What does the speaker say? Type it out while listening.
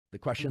The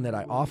question that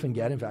I often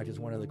get, in fact, it's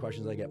one of the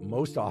questions I get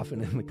most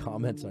often in the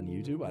comments on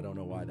YouTube, I don't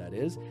know why that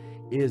is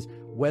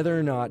whether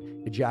or not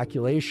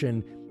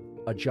ejaculation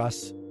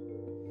adjusts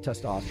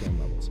testosterone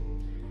levels.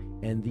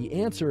 And the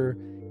answer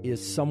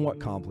is somewhat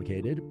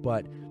complicated,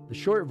 but the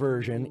short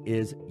version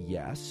is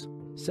yes.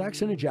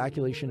 Sex and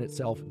ejaculation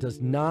itself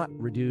does not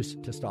reduce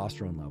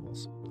testosterone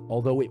levels,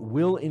 although it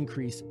will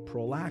increase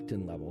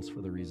prolactin levels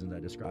for the reasons I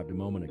described a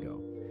moment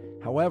ago.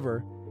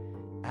 However,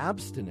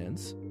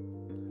 abstinence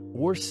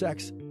or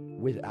sex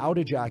without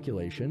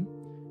ejaculation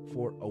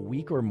for a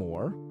week or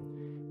more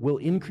will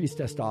increase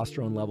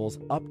testosterone levels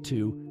up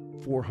to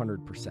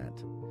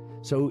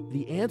 400%. So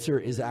the answer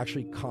is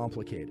actually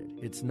complicated.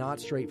 It's not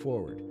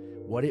straightforward.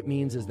 What it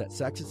means is that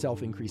sex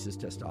itself increases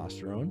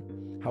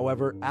testosterone.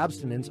 However,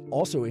 abstinence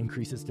also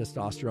increases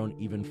testosterone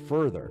even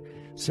further.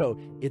 So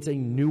it's a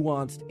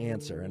nuanced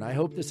answer. And I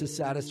hope this is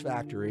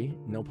satisfactory,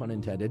 no pun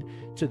intended,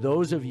 to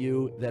those of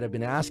you that have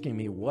been asking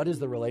me, what is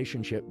the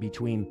relationship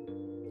between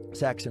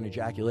sex and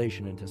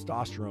ejaculation and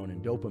testosterone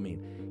and dopamine?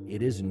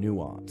 It is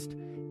nuanced.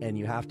 And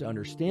you have to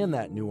understand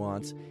that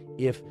nuance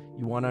if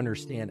you want to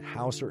understand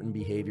how certain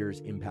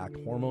behaviors impact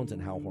hormones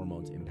and how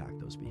hormones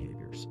impact those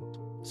behaviors.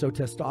 So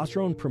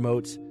testosterone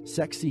promotes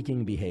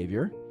sex-seeking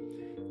behavior.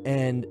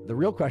 And the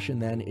real question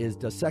then is,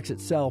 does sex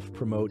itself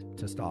promote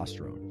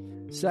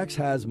testosterone? Sex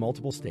has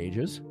multiple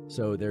stages.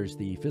 So there's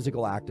the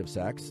physical act of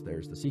sex,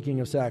 there's the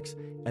seeking of sex,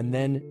 and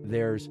then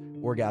there's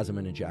orgasm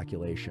and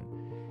ejaculation.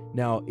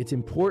 Now, it's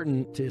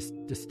important to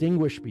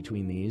distinguish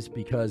between these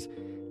because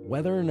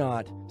whether or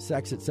not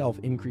sex itself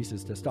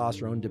increases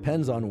testosterone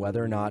depends on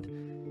whether or not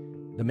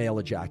the male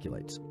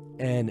ejaculates.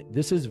 And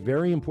this is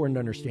very important to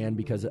understand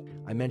because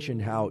I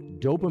mentioned how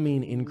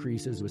dopamine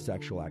increases with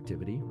sexual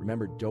activity.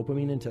 Remember,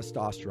 dopamine and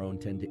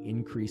testosterone tend to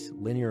increase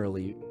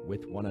linearly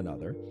with one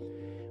another.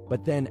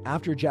 But then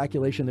after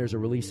ejaculation, there's a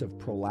release of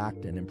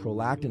prolactin, and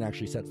prolactin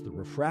actually sets the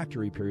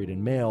refractory period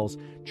in males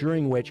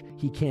during which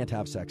he can't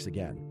have sex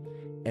again.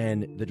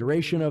 And the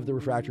duration of the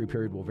refractory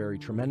period will vary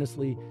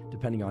tremendously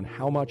depending on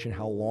how much and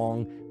how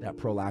long that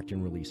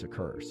prolactin release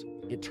occurs.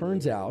 It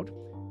turns out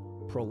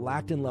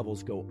prolactin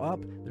levels go up,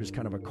 there's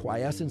kind of a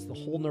quiescence, the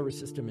whole nervous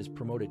system is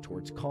promoted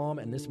towards calm,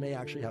 and this may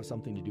actually have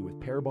something to do with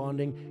pair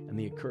bonding and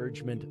the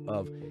encouragement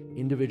of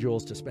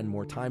individuals to spend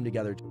more time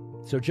together.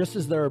 So just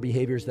as there are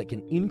behaviors that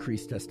can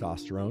increase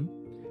testosterone,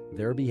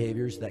 there are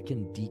behaviors that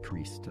can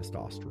decrease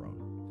testosterone.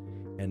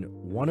 And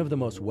one of the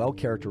most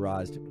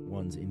well-characterized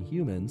ones in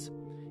humans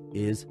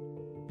is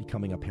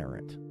becoming a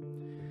parent.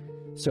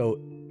 So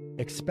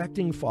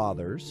expecting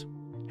fathers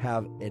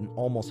have an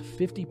almost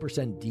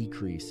 50%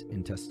 decrease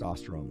in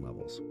testosterone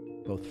levels,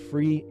 both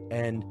free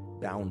and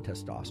bound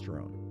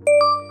testosterone.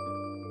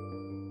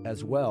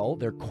 As well,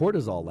 their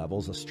cortisol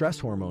levels, a stress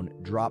hormone,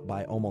 drop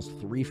by almost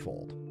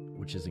threefold,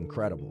 which is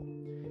incredible.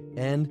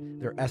 And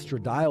their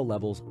estradiol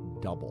levels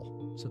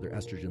double, so their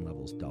estrogen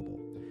levels double.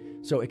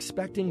 So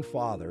expecting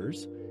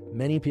fathers,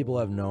 many people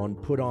have known,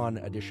 put on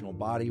additional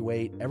body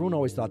weight. Everyone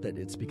always thought that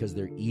it's because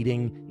they're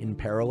eating in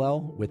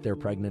parallel with their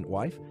pregnant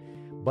wife.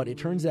 But it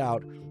turns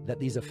out that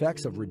these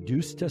effects of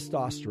reduced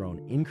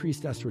testosterone,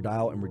 increased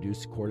estradiol, and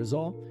reduced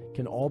cortisol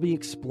can all be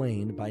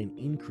explained by an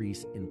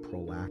increase in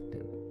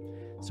prolactin.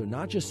 So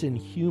not just in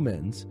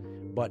humans,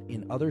 but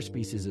in other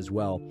species as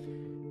well,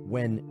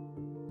 when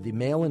the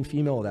male and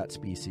female of that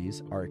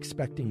species are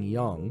expecting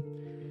young,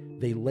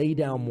 they lay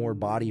down more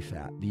body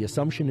fat. The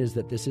assumption is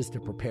that this is to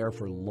prepare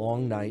for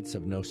long nights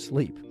of no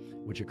sleep,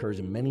 which occurs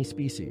in many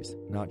species,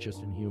 not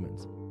just in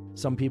humans.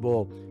 Some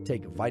people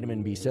take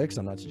vitamin B6,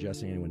 I'm not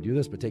suggesting anyone do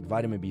this, but take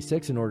vitamin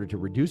B6 in order to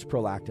reduce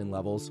prolactin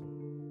levels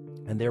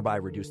and thereby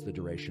reduce the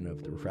duration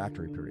of the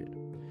refractory period.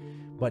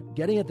 But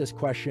getting at this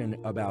question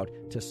about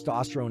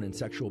testosterone and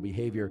sexual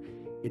behavior,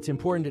 it's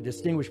important to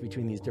distinguish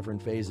between these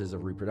different phases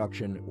of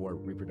reproduction or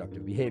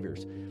reproductive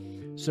behaviors.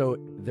 So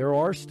there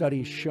are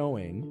studies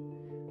showing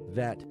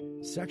that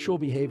sexual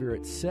behavior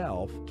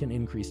itself can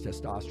increase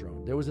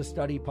testosterone. There was a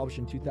study published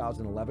in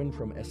 2011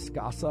 from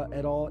Escasa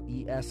et al.,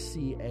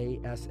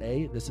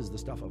 E-S-C-A-S-A. This is the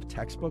stuff of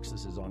textbooks.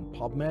 This is on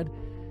PubMed.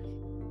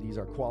 These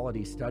are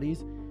quality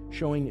studies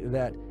showing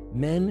that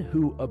men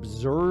who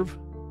observe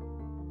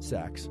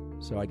sex,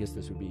 so I guess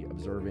this would be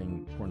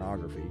observing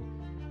pornography,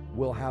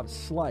 will have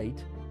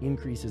slight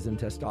increases in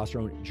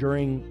testosterone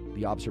during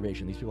the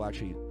observation. These people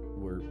actually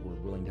were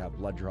willing to have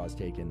blood draws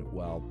taken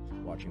while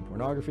watching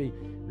pornography.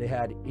 They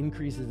had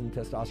increases in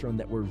testosterone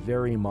that were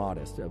very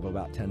modest, of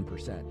about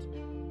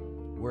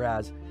 10%.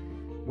 Whereas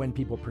when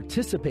people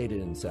participated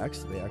in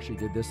sex, they actually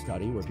did this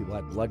study where people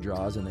had blood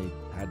draws and they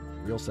had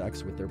real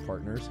sex with their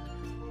partners,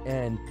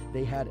 and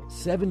they had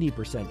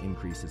 70%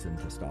 increases in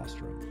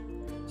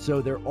testosterone.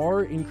 So there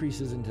are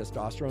increases in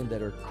testosterone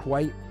that are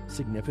quite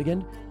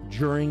significant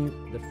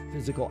during the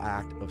physical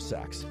act of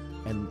sex,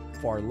 and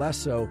far less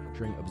so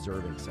during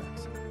observing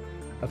sex.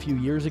 A few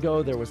years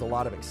ago, there was a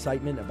lot of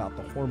excitement about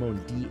the hormone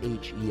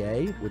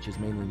DHEA, which is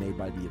mainly made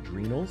by the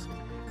adrenals.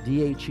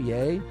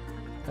 DHEA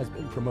has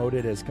been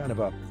promoted as kind of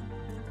a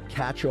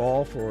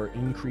catch-all for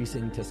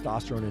increasing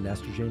testosterone and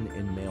estrogen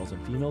in males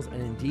and females.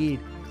 And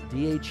indeed,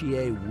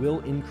 DHEA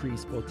will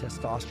increase both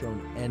testosterone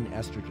and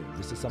estrogen.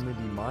 This is something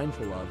to be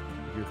mindful of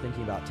if you're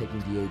thinking about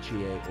taking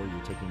DHEA or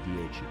you're taking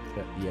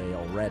DHEA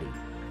already.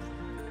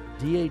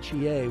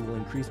 DHEA will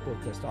increase both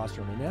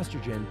testosterone and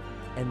estrogen,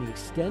 and the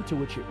extent to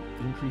which it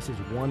increases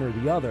one or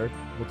the other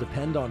will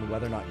depend on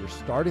whether or not you're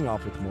starting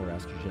off with more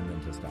estrogen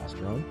than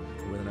testosterone,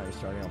 or whether or not you're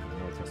starting off with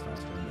more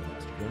testosterone than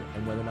estrogen,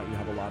 and whether or not you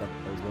have a lot of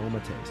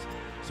aromatase.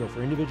 So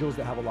for individuals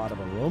that have a lot of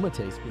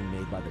aromatase being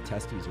made by the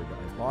testes or by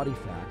body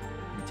fat,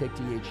 you take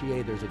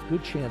DHEA, there's a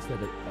good chance that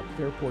a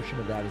fair portion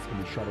of that is going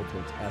to be shuttled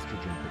towards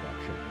estrogen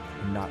production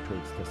and not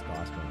towards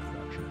testosterone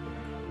production.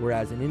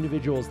 Whereas in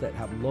individuals that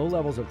have low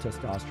levels of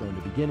testosterone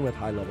to begin with,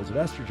 high levels of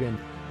estrogen,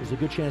 there's a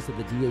good chance that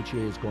the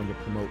DHEA is going to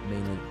promote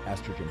mainly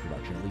estrogen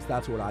production. At least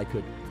that's what I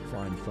could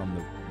find from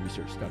the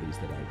research studies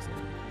that I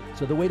examined.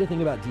 So the way to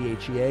think about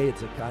DHEA,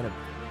 it's a kind of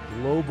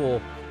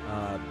global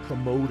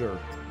promoter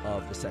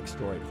of the sex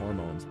steroid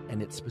hormones,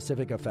 and its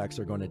specific effects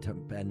are going to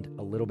depend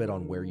a little bit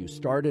on where you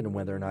started and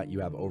whether or not you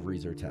have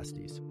ovaries or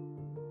testes.